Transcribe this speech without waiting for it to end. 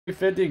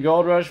50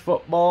 Gold Rush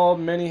Football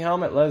mini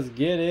helmet. Let's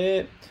get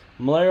it.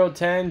 Malero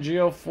 10,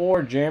 Geo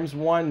 4, James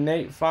 1,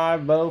 Nate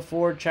 5, Bo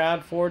 4,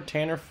 Chad 4,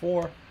 Tanner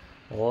 4.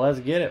 Well, let's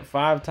get it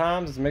 5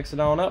 times. Let's mix it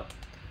on up.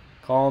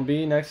 Column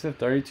B next to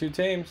 32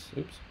 teams.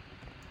 Oops.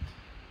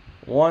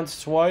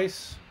 Once,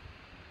 twice,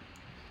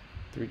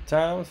 3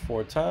 times,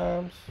 4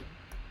 times,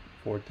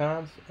 4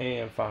 times,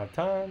 and 5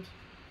 times.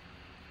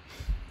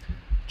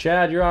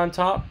 Chad, you're on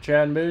top.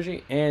 Chad and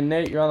Bougie. And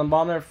Nate, you're on the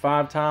bottom there.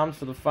 5 times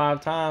for the 5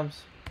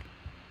 times.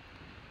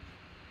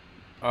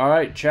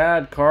 Alright,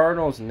 Chad,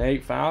 Cardinals.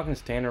 Nate,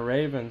 Falcons. Tanner,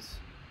 Ravens.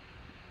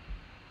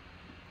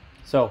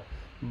 So,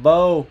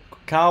 Bo,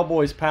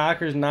 Cowboys,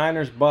 Packers,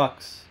 Niners,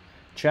 Bucks.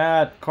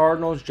 Chad,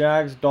 Cardinals,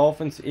 Jags,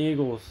 Dolphins,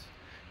 Eagles.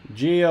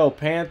 Geo,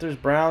 Panthers,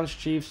 Browns,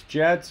 Chiefs,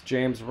 Jets.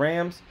 James,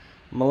 Rams.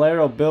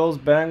 Malero, Bills,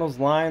 Bengals,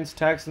 Lions,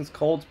 Texans,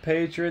 Colts,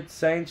 Patriots,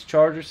 Saints,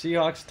 Chargers,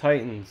 Seahawks,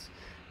 Titans.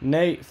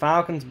 Nate,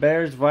 Falcons,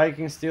 Bears,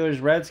 Vikings,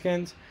 Steelers,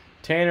 Redskins.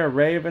 Tanner,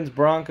 Ravens,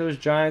 Broncos,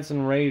 Giants,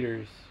 and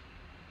Raiders.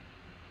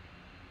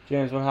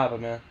 James, what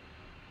happened, man?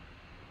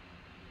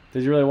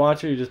 Did you really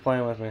watch it or are you just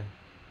playing with me?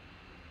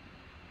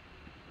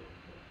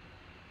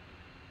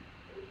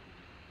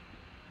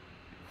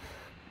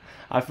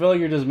 I feel like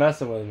you're just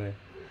messing with me.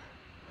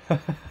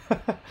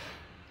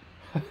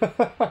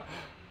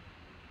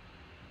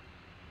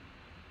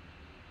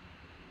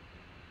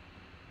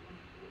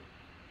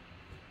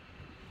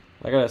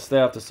 I gotta stay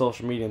off the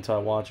social media until I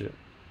watch it.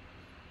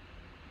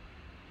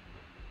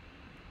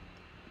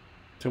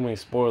 Too many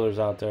spoilers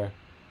out there.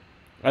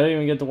 I didn't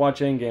even get to watch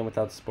Endgame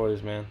without the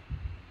spoilers, man.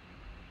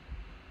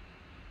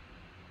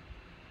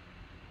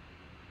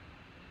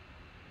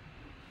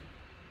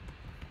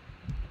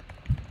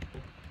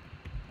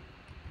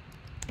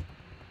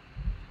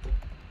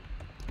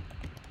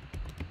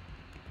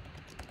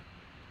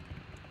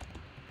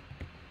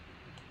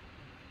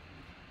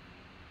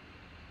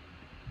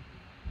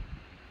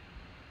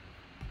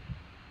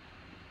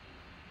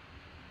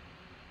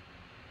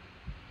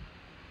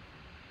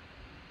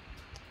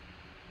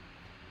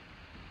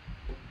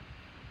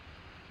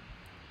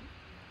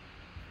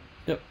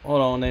 Yep,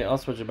 hold on, Nate. I'll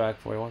switch it back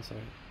for you. 1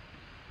 second.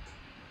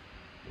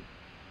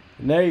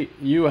 Nate,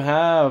 you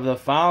have the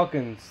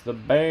Falcons, the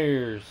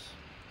Bears.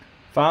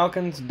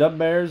 Falcons, the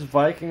Bears,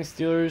 Vikings,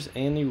 Steelers,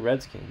 and the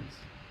Redskins.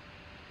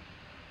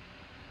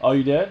 Oh,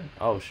 you did?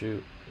 Oh,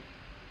 shoot.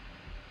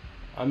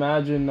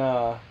 Imagine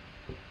the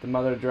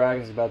Mother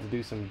Dragon's about to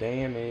do some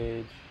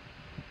damage.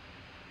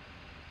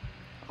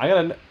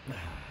 I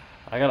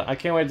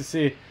can't wait to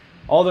see.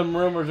 All them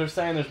rumors are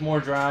saying there's more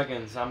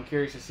dragons. I'm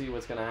curious to see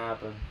what's going to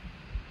happen.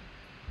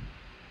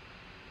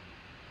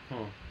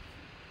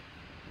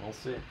 We'll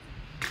see.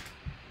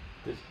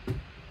 Is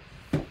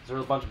there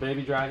a bunch of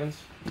baby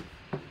dragons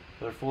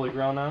that are fully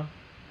grown now?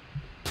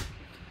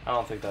 I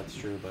don't think that's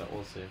true, but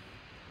we'll see.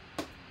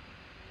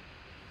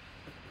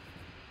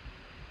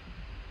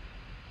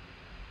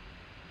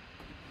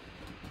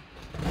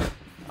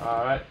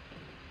 Alright.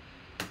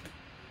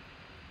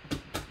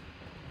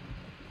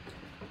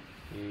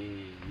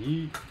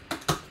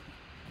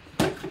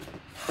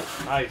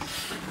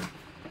 Nice.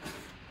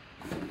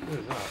 Who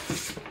is that?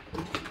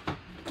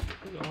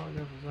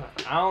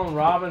 Allen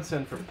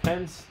Robinson for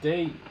Penn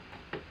State.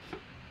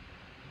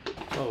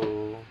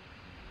 Oh.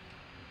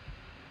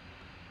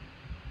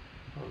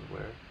 That was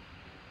weird.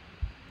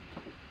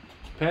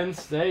 Penn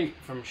State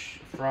from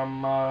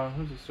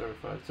who's it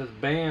certified? It says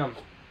BAM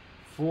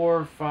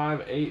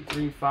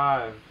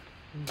 45835.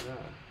 Who's that?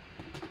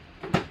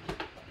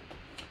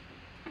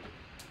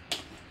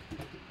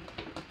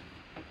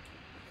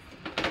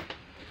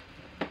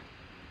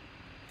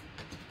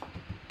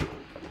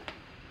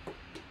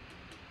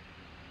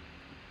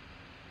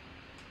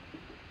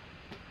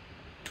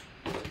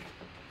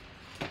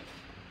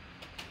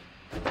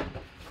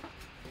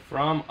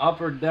 From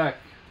Upper Deck,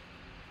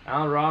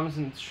 Allen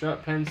Robinson,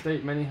 Penn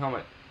State mini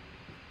helmet.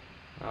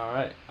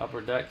 Alright, Upper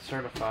Deck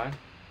certified.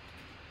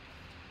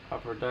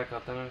 Upper Deck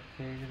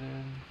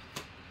authenticated.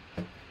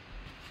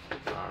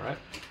 Alright.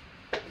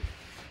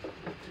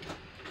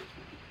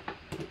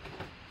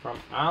 From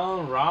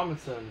Allen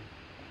Robinson.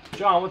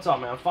 John, what's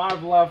up, man?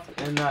 5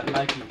 left in that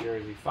Nike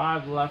jersey.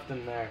 5 left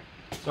in there.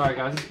 Sorry,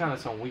 guys, it's kind of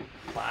some weak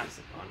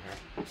plastic on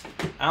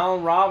here.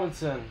 Allen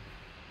Robinson.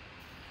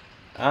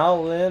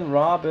 Allen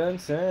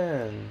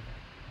Robinson.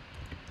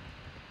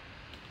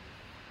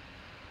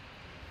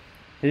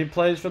 He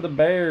plays for the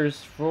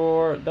Bears.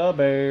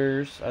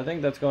 I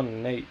think that's going to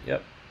Nate.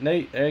 Yep.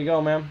 Nate, there you go,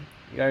 man.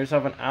 You got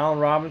yourself an Allen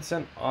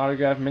Robinson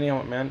autographed mini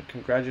helmet, man.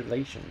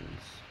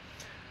 Congratulations.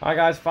 Alright,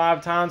 guys.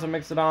 5 times. I'll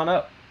mix it on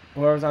up.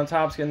 Whoever's on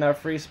top's getting that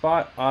free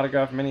spot.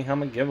 Autographed mini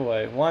helmet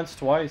giveaway. Once,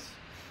 twice,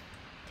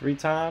 3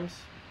 times,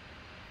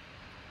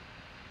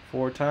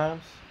 4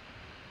 times,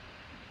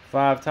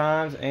 5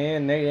 times,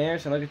 and Nate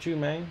Anderson, look at you,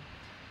 man.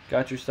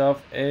 Got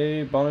yourself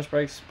a bonus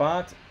break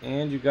spot,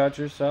 and you got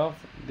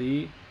yourself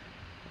the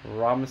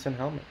Robinson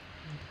helmet.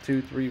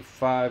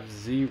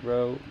 2350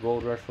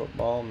 Gold Rush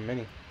Football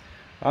mini.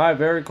 Alright,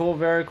 very cool,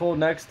 very cool.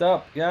 Next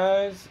up,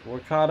 guys, we're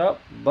caught up,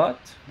 but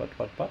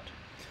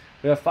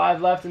We have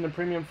 5 left in the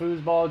premium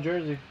foosball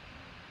jersey.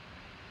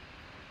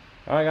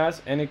 Alright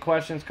guys, any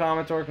questions,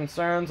 comments, or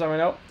concerns, let me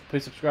know.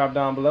 Please subscribe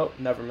down below.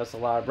 Never miss a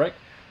live break.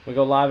 We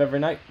go live every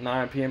night,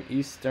 9 p.m.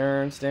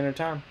 Eastern Standard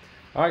Time.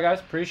 Alright guys,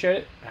 appreciate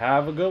it.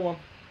 Have a good one.